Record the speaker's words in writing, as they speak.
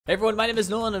Hey everyone, my name is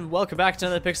Nolan and welcome back to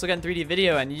another Pixel Gun 3D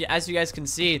video. And as you guys can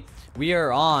see, we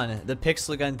are on the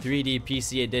Pixel Gun 3D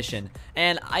PC edition.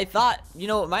 And I thought,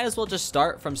 might as well just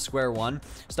start from square one,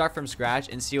 start from scratch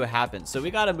and see what happens. So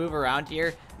we gotta move around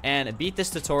here and beat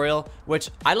this tutorial, which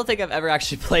I don't think I've ever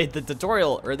actually played the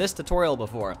tutorial or this tutorial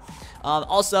before.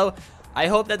 Also, I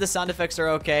hope that the sound effects are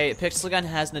okay. Pixel Gun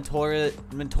has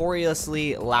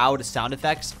notoriously loud sound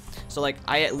effects. So like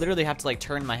I literally have to like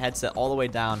turn my headset all the way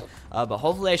down, but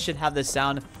hopefully I should have the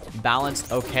sound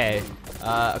balanced okay.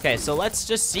 Okay, so let's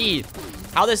just see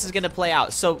how this is gonna play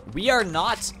out. So we are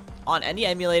not on any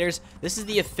emulators. This is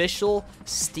the official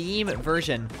Steam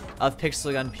version of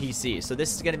Pixel Gun PC. So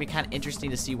this is gonna be kind of interesting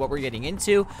to see what we're getting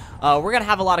into. We're gonna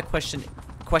have a lot of questions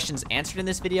answered in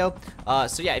this video.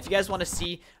 So yeah, if you guys want to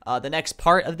see the next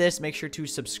part of this, make sure to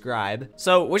subscribe.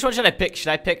 So which one should I pick? Should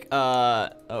I pick I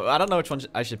don't know which one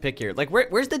I should pick here. Like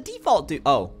where's the default dude?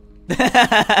 Oh.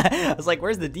 I was like,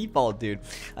 where's the default dude?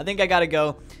 I think I gotta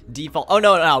go default. Oh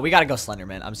no, we gotta go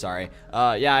Slenderman. I'm sorry.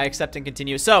 Yeah, I accept and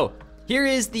continue. So here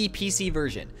is the PC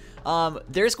version.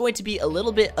 There's going to be a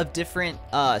little bit of different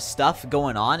stuff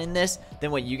going on in this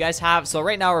than what you guys have. So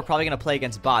right now we're probably gonna play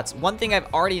against bots. One thing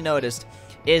I've already noticed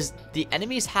is the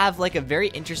enemies have like a very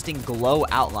interesting glow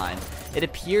outline. It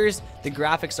appears the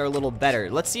graphics are a little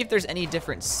better. Let's see if there's any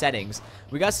different settings.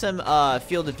 We got some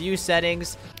field of view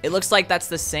settings. It looks like that's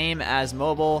the same as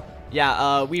mobile.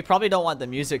 Yeah, we probably don't want the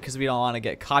music because we don't want to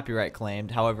get copyright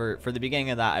claimed. However, for the beginning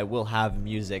of that, I will have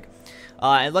music.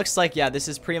 It looks like, yeah, this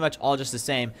is pretty much all just the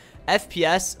same.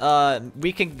 FPS,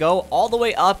 we can go all the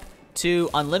way up to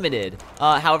unlimited.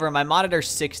 However, my monitor's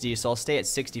 60, so I'll stay at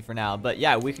 60 for now. But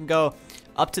yeah, we can go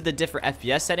up to the different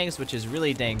FPS settings, which is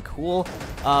really dang cool.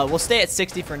 We'll stay at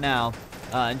 60 for now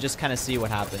and just kind of see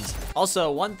what happens.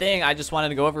 Also, one thing I just wanted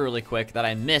to go over really quick that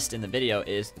I missed in the video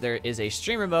is there is a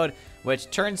streamer mode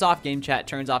which turns off game chat,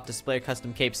 turns off display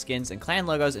custom cape skins and clan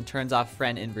logos, and turns off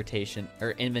friend invitation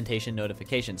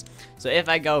notifications. So if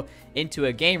I go into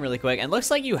a game really quick, and looks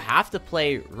like you have to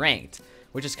play ranked,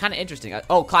 which is kind of interesting.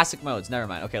 Oh, classic modes. Never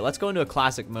mind. Okay, let's go into a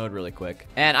classic mode really quick.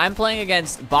 And I'm playing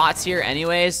against bots here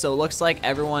anyways, so it looks like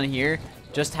everyone here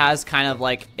just has kind of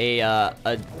like a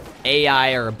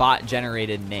AI or a bot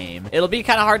generated name. It'll be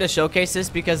kind of hard to showcase this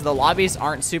because the lobbies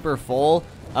aren't super full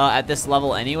at this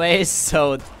level anyways,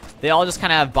 so they all just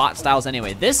kind of have bot styles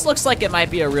anyway. This looks like it might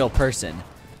be a real person.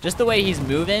 Just the way he's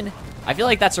moving, I feel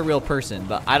like that's a real person,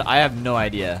 but I have no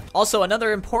idea. Also,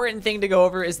 another important thing to go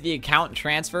over is the account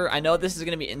transfer. I know this is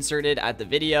going to be inserted at the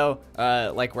video,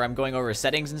 like where I'm going over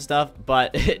settings and stuff,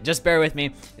 but just bear with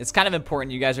me. It's kind of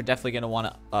important. You guys are definitely going to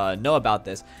want to know about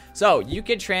this. So you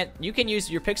can use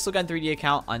your Pixel Gun 3D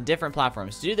account on different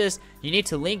platforms. To do this, you need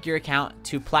to link your account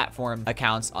to platform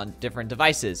accounts on different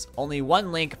devices. Only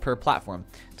one link per platform.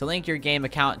 To link your game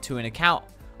account to an account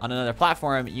on another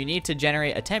platform, you need to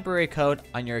generate a temporary code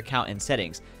on your account in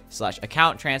settings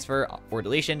 /account transfer or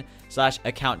deletion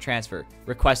 /account transfer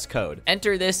request code.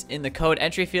 Enter this in the code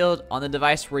entry field on the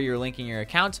device where you're linking your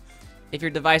account. If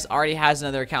your device already has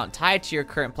another account tied to your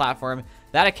current platform,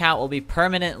 that account will be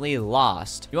permanently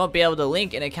lost. You won't be able to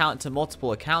link an account to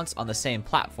multiple accounts on the same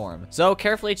platform. So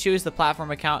carefully choose the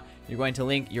platform account you're going to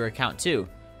link your account to.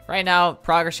 Right now,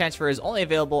 progress transfer is only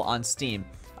available on Steam.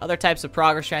 Other types of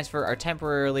progress transfer are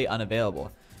temporarily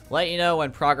unavailable. Let you know when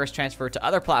progress transfer to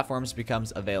other platforms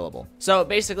becomes available. So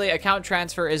basically, account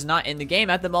transfer is not in the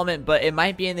game at the moment, but it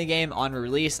might be in the game on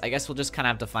release. I guess we'll just kind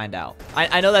of have to find out.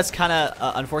 I know that's kind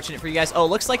of unfortunate for you guys. Oh,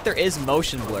 looks like there is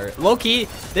motion blur. Low-key,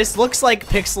 this looks like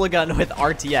Pixel Gun with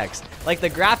RTX. Like, the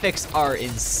graphics are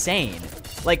insane.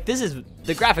 Like,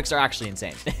 the graphics are actually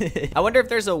insane. I wonder if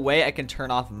there's a way I can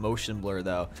turn off motion blur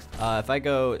though. If I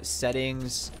go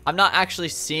settings, I'm not actually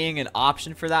seeing an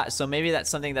option for that, so maybe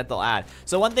that's something that they'll add.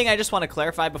 So one thing I just want to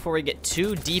clarify before we get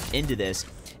too deep into this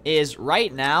is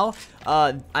right now,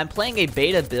 I'm playing a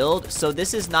beta build, so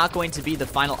this is not going to be the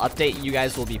final update you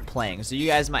guys will be playing. So you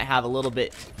guys might have a little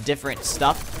bit different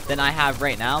stuff than I have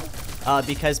right now.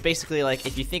 Because basically, like,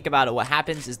 if you think about it, what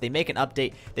happens is they make an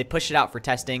update, they push it out for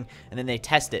testing, and then they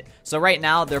test it. So right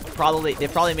now, they've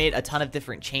probably made a ton of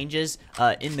different changes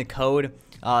in the code.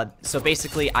 So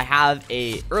basically, I have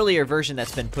a earlier version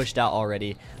that's been pushed out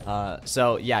already.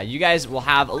 So yeah, you guys will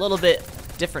have a little bit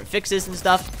different fixes and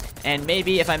stuff. And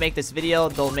maybe if I make this video,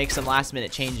 they'll make some last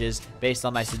minute changes based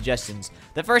on my suggestions.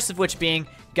 The first of which being,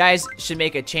 guys should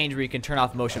make a change where you can turn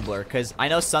off motion blur, because I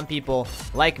know some people,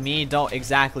 like me, don't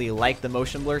exactly like the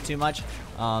motion blur too much.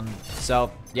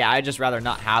 So yeah, I'd just rather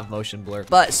not have motion blur.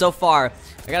 But so far,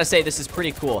 I gotta say, this is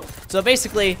pretty cool. So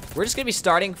basically, we're just gonna be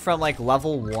starting from like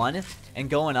level 1. and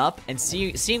going up and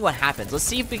seeing what happens. Let's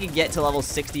see if we can get to level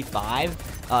 65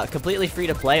 completely free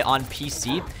to play on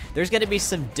PC. There's going to be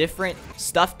some different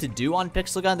stuff to do on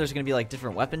Pixel Gun. There's going to be like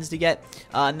different weapons to get.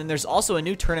 And then there's also a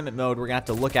new tournament mode we're going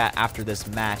to have to look at after this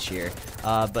match here.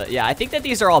 But yeah, I think that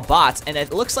these are all bots, and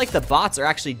it looks like the bots are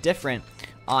actually different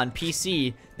on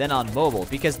PC than on mobile,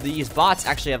 because these bots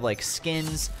actually have like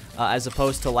skins as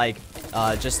opposed to like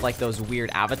just like those weird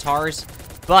avatars.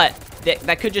 But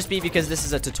that could just be because this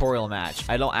is a tutorial match.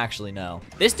 I don't actually know.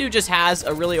 This dude just has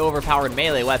a really overpowered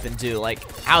melee weapon too. Like,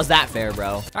 how's that fair, bro?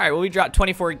 All right, well, we dropped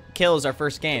 24 kills our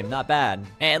first game. Not bad.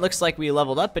 And it looks like we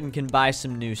leveled up and can buy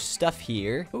some new stuff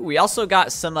here. Ooh, we also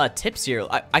got some tips here.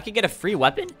 I could get a free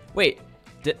weapon? Wait.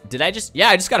 Did I just? Yeah,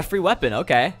 I just got a free weapon.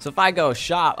 Okay. So if I go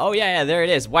shop. Oh, yeah, there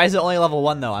it is. Why is it only level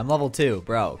 1, though? I'm level 2.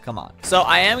 Bro, come on. So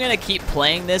I am going to keep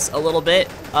playing this a little bit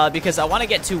because I want to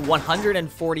get to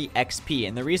 140 XP.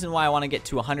 And the reason why I want to get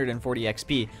to 140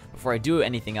 XP before I do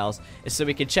anything else is so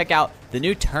we can check out the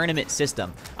new tournament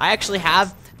system. I actually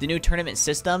have the new tournament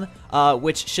system,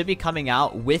 which should be coming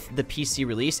out with the PC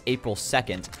release April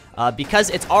 2nd. Because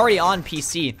it's already on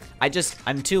PC,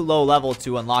 I'm too low level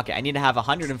to unlock it. I need to have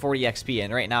 140 XP,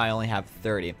 and right now I only have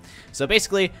 30. So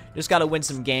basically, just got to win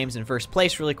some games in first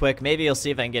place really quick. Maybe I'll see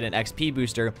if I can get an XP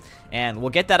booster, and we'll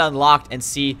get that unlocked and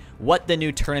see what the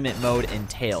new tournament mode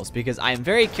entails, because I'm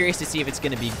very curious to see if it's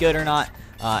going to be good or not,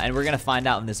 and we're going to find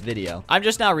out in this video. I'm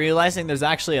just now realizing there's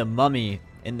actually a mummy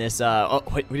in this, oh,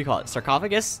 wait, what do you call it?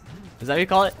 Sarcophagus? Is that what you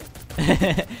call it?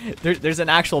 There's an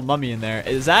actual mummy in there.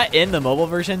 Is that in the mobile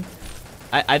version?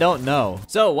 I don't know.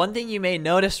 So one thing you may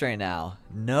notice right now,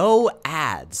 no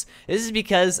ads. This is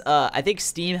because I think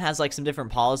Steam has like some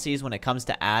different policies when it comes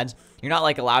to ads. You're not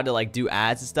like allowed to like do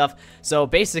ads and stuff. So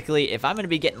basically, if I'm gonna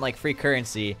be getting like free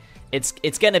currency,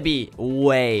 it's gonna be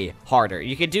way harder.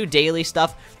 You could do daily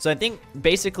stuff. So I think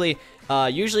basically,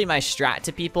 usually my strat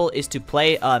to people is to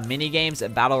play mini games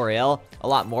at Battle Royale a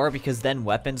lot more, because then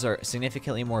weapons are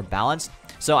significantly more balanced.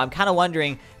 So I'm kind of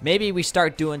wondering, maybe we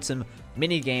start doing some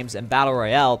mini games and Battle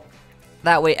Royale.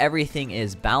 That way everything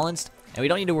is balanced and we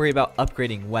don't need to worry about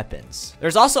upgrading weapons.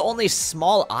 There's also only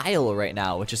small aisle right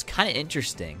now, which is kind of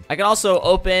interesting. I can also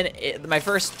open my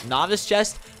first novice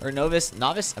chest, or novice?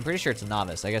 I'm pretty sure it's a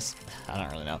novice. I guess, I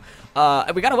don't really know.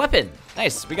 We got a weapon.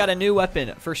 Nice, we got a new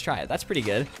weapon first try. That's pretty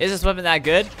good. Is this weapon that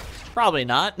good? Probably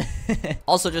not.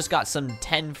 Also just got some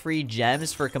 10 free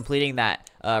gems for completing that,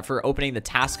 for opening the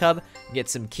task hub. Get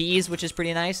some keys, which is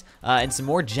pretty nice, and some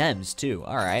more gems too.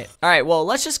 All right, well,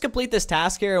 let's just complete this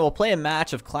task here, and we'll play a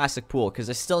match of classic pool, because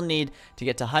I still need to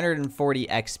get to 140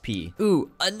 XP.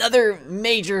 Ooh, another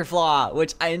major flaw,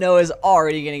 which I know is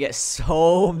already gonna get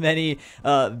so many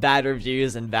bad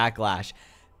reviews and backlash.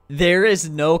 There is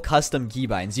no custom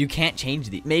keybinds. You can't change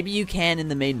these. Maybe you can in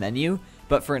the main menu,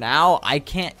 but for now, I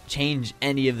can't change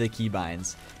any of the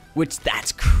keybinds, which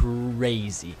that's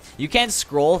crazy. You can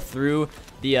scroll through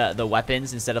the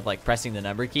weapons instead of like pressing the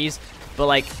number keys, but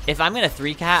like if I'm gonna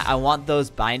 3-cat, I want those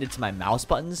binded to my mouse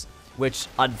buttons, which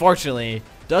unfortunately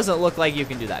doesn't look like you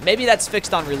can do that. Maybe that's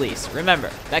fixed on release. Remember,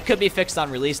 that could be fixed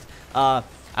on release. I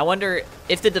wonder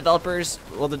if the developers,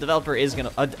 well, a developer is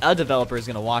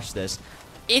gonna watch this.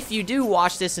 If you do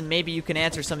watch this and maybe you can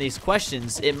answer some of these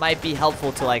questions, it might be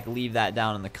helpful to like leave that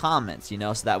down in the comments, you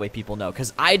know, so that way people know,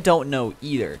 because I don't know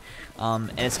either.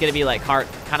 And it's gonna be like kind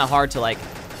of hard to like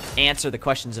answer the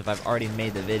questions if I've already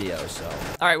made the video. So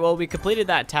all right, well, we completed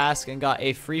that task and got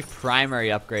a free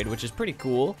primary upgrade, which is pretty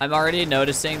cool. I'm already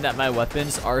noticing that my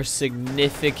weapons are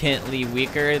significantly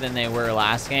weaker than they were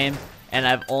last game, and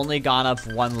I've only gone up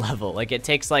 1 level. Like, it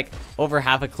takes like over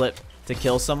half a clip to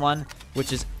kill someone,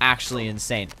 which is actually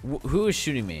insane. Who is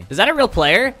shooting me? Is that a real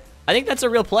player? I think that's a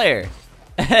real player.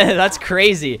 That's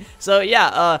crazy. So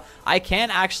yeah, I can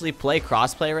actually play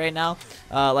crossplay right now.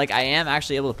 Like, I am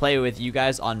actually able to play with you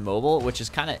guys on mobile, which is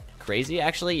kind of crazy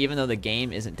actually, even though the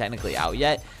game isn't technically out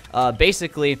yet.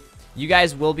 Basically, you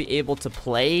guys will be able to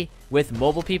play with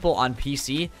mobile people on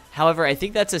PC. However, I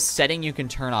think that's a setting you can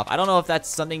turn off. I don't know if that's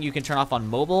something you can turn off on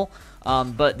mobile,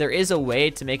 but there is a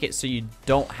way to make it so you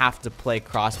don't have to play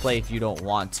crossplay if you don't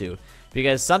want to.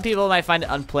 Because some people might find it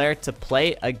unfair to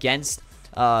play against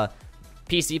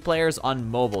PC players on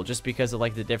mobile just because of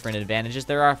like the different advantages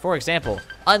there are. For example,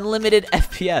 unlimited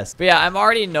FPS. But yeah, I'm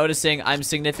already noticing I'm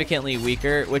significantly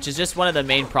weaker, which is just one of the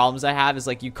main problems I have, is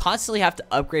like you constantly have to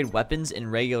upgrade weapons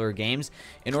in regular games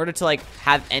in order to like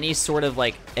have any sort of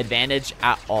like advantage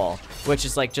at all, which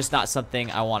is like just not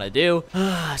something I want to do.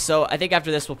 So I think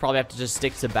after this we'll probably have to just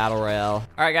stick to Battle Royale.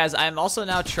 All right guys, I'm also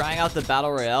now trying out the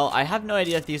Battle Royale. I have no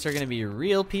idea if these are going to be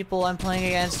real people I'm playing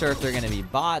against or if they're going to be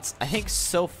bots. I think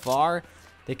so far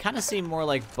they kind of seem more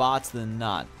like bots than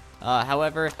not.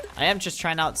 However, I am just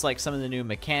trying out like some of the new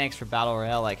mechanics for Battle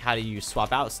Royale, like how do you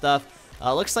swap out stuff.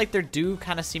 Looks like there do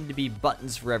kind of seem to be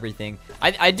buttons for everything.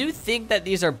 I do think that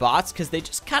these are bots because they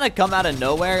just kind of come out of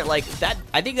nowhere. Like that,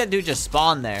 I think that dude just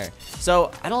spawned there.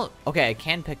 So I don't, okay, I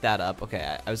can pick that up.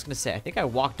 Okay, I was gonna say, I think I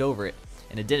walked over it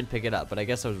and it didn't pick it up, but I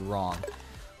guess I was wrong.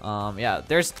 Yeah,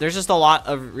 there's just a lot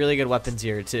of really good weapons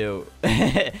here too.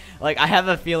 Like I have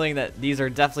a feeling that these are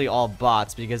definitely all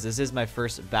bots because this is my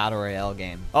first Battle Royale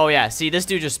game. Oh yeah, see, this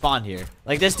dude just spawned here.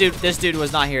 Like this dude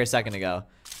was not here a second ago.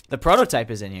 The prototype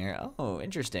is in here. Oh,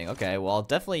 interesting. Okay, well, I'll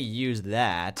definitely use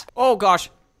that. Oh, gosh.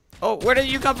 Oh, where did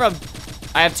you come from?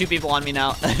 I have 2 people on me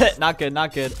now. Not good,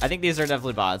 not good. I think these are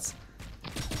definitely bots.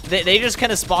 They just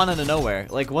kind of spawn out of nowhere.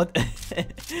 Like, what?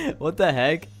 What the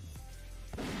heck?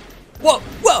 Whoa,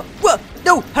 whoa, whoa.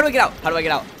 No, how do I get out? How do I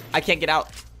get out? I can't get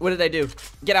out. What did I do?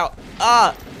 Get out.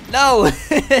 Ah, no.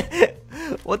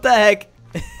 What the heck?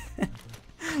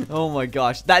 Oh my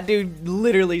gosh, that dude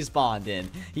literally spawned in.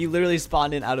 He literally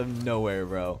spawned in out of nowhere,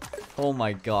 bro. Oh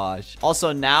my gosh.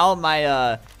 Also, now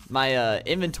my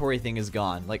inventory thing is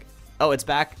gone. Like, oh, it's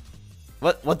back.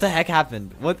 What the heck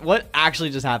happened? What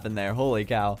actually just happened there? Holy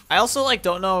cow. I also like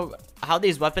don't know how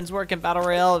these weapons work in Battle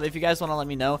Royale. If you guys want to let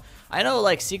me know. I know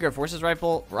like Secret Forces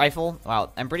rifle.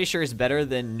 Wow, I'm pretty sure it's better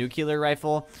than nuclear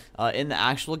rifle in the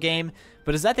actual game.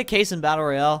 But is that the case in Battle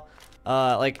Royale?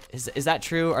 Like, is that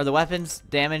true? Are the weapons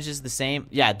damages the same?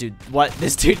 Yeah, dude, what?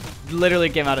 This dude literally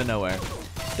came out of nowhere.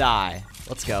 Die.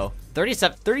 Let's go.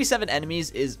 37 enemies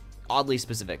is oddly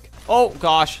specific. Oh,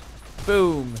 gosh.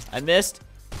 Boom. I missed.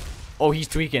 Oh, he's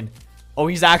tweaking. Oh,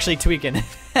 he's actually tweaking.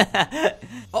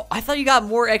 Oh, I thought you got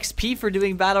more XP for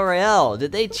doing Battle Royale.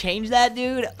 Did they change that,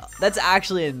 dude? That's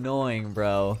actually annoying,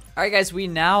 bro. Alright, guys, we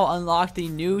now unlock the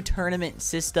new tournament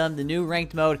system, the new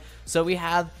ranked mode. So we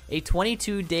have a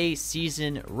 22-day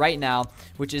season right now,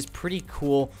 which is pretty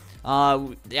cool.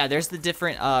 Yeah, there's the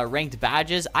different ranked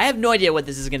badges. I have no idea what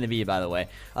this is going to be, by the way.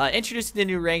 Introducing the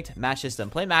new ranked match system.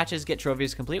 Play matches, get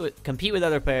trophies, compete with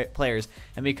other players,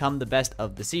 and become the best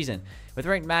of the season. With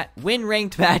win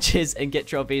ranked matches and get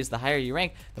trophies. The higher you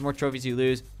rank, the more trophies you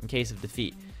lose in case of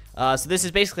defeat. So this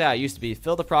is basically how it used to be.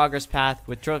 Fill the progress path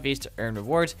with trophies to earn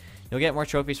rewards. You'll get more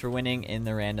trophies for winning in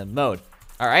the random mode.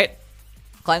 All right.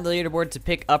 Climb the leaderboard to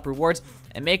pick up rewards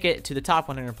and make it to the top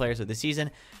 100 players of the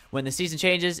season. When the season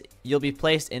changes, you'll be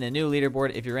placed in a new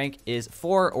leaderboard. If your rank is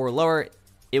 4 or lower,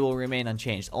 it will remain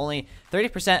unchanged. Only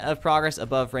 30% of progress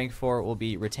above rank 4 will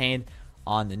be retained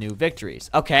on the new victories.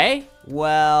 Okay,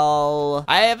 well,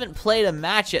 I haven't played a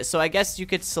match yet, so I guess you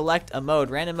could select a mode,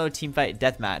 random mode, teamfight,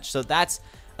 deathmatch. So that's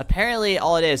apparently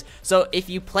all it is. So if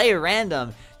you play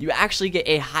random, you actually get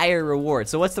a higher reward.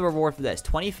 So what's the reward for this?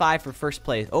 25 for first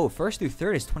place. Oh, first through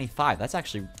third is 25. That's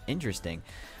actually interesting.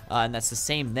 And that's the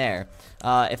same there.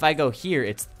 If I go here,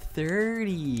 it's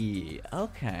 30.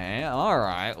 Okay, all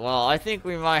right. Well, I think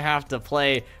we might have to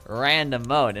play random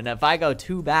mode. And if I go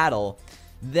to battle,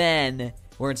 then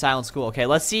we're in silent school. Okay,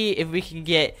 let's see if we can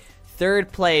get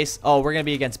third place. Oh, we're going to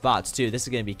be against bots, too. This is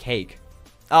going to be cake.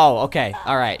 Oh, okay.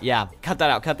 All right. Yeah. Cut that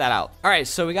out. Cut that out. All right.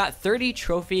 So we got 30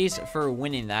 trophies for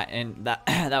winning that. And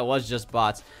that was just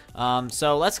bots.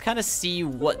 So let's kind of see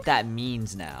what that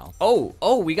means now.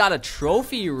 Oh, we got a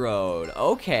trophy road.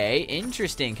 Okay.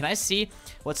 Interesting. Can I see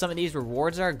what some of these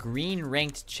rewards are? Green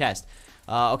ranked chest.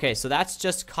 Okay. So that's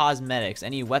just cosmetics.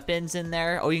 Any weapons in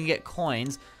there? Oh, you can get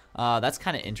coins. That's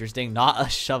kind of interesting. Not a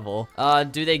shovel.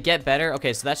 Do they get better?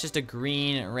 Okay, so that's just a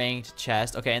green ranked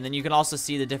chest. Okay, and then you can also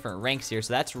see the different ranks here.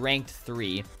 So that's ranked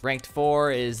 3. Ranked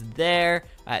 4 is there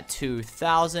at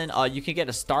 2,000. You can get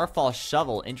a Starfall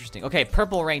shovel. Interesting. Okay,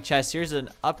 purple ranked chest. Here's an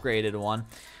upgraded one.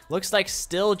 Looks like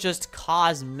still just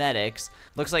cosmetics.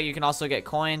 Looks like you can also get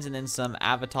coins and then some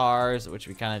avatars, which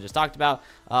we kind of just talked about.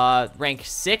 Rank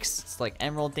 6, it's like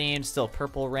emerald themed, still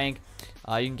purple rank.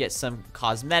 You can get some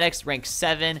cosmetics. Rank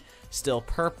 7, still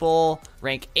purple.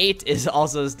 Rank 8 is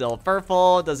also still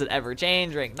purple. Does it ever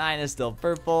change? Rank 9 is still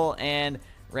purple. And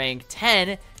rank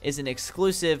 10 is an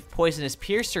exclusive Poisonous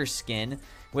Piercer skin,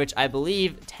 which I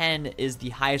believe 10 is the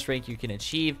highest rank you can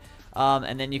achieve.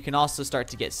 And then you can also start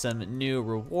to get some new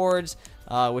rewards,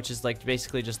 which is like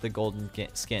basically just the golden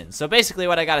skin. So basically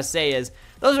what I gotta say is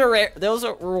those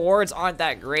rewards aren't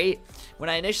that great. When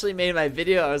I initially made my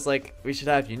video, I was like, we should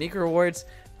have unique rewards,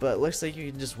 but it looks like you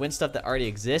can just win stuff that already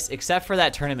exists, except for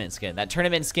that tournament skin. That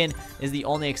tournament skin is the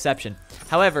only exception.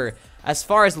 However, as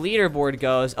far as leaderboard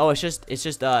goes, oh, it's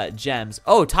just gems.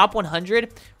 Oh, top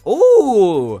 100.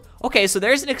 Ooh, okay, so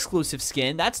there's an exclusive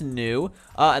skin. That's new,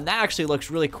 and that actually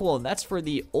looks really cool, and that's for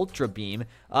the Ultra Beam.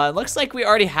 It looks like we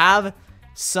already have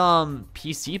some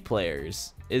PC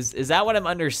players. Is that what I'm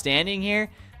understanding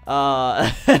here?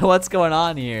 What's going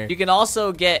on here? You can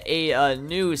also get a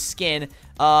new skin.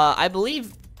 I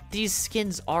believe these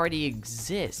skins already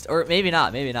exist, or maybe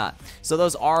not, maybe not. So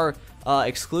those are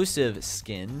exclusive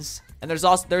skins. And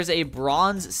there's a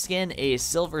bronze skin, a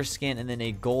silver skin, and then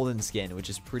a golden skin, which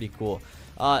is pretty cool.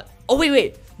 Oh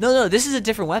wait, no, this is a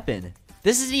different weapon.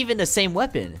 This isn't even the same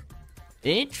weapon.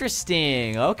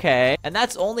 Interesting. Okay, and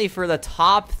that's only for the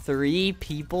top 3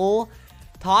 people.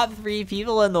 Top 3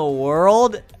 people in the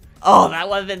world. Oh, that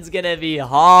weapon's gonna be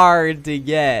hard to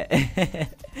get.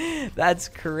 That's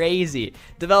crazy.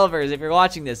 Developers, if you're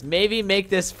watching this, maybe make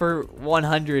this for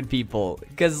 100 people,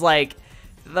 because like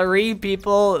 3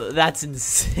 people, that's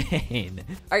insane.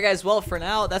 Alright guys, well for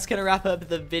now, that's gonna wrap up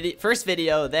the first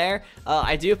video there.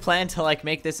 I do plan to like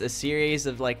make this a series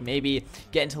of like maybe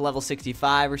getting to level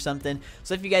 65 or something.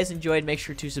 So if you guys enjoyed, make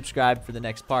sure to subscribe for the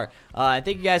next part.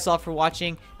 Thank you guys all for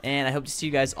watching, and I hope to see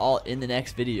you guys all in the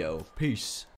next video. Peace.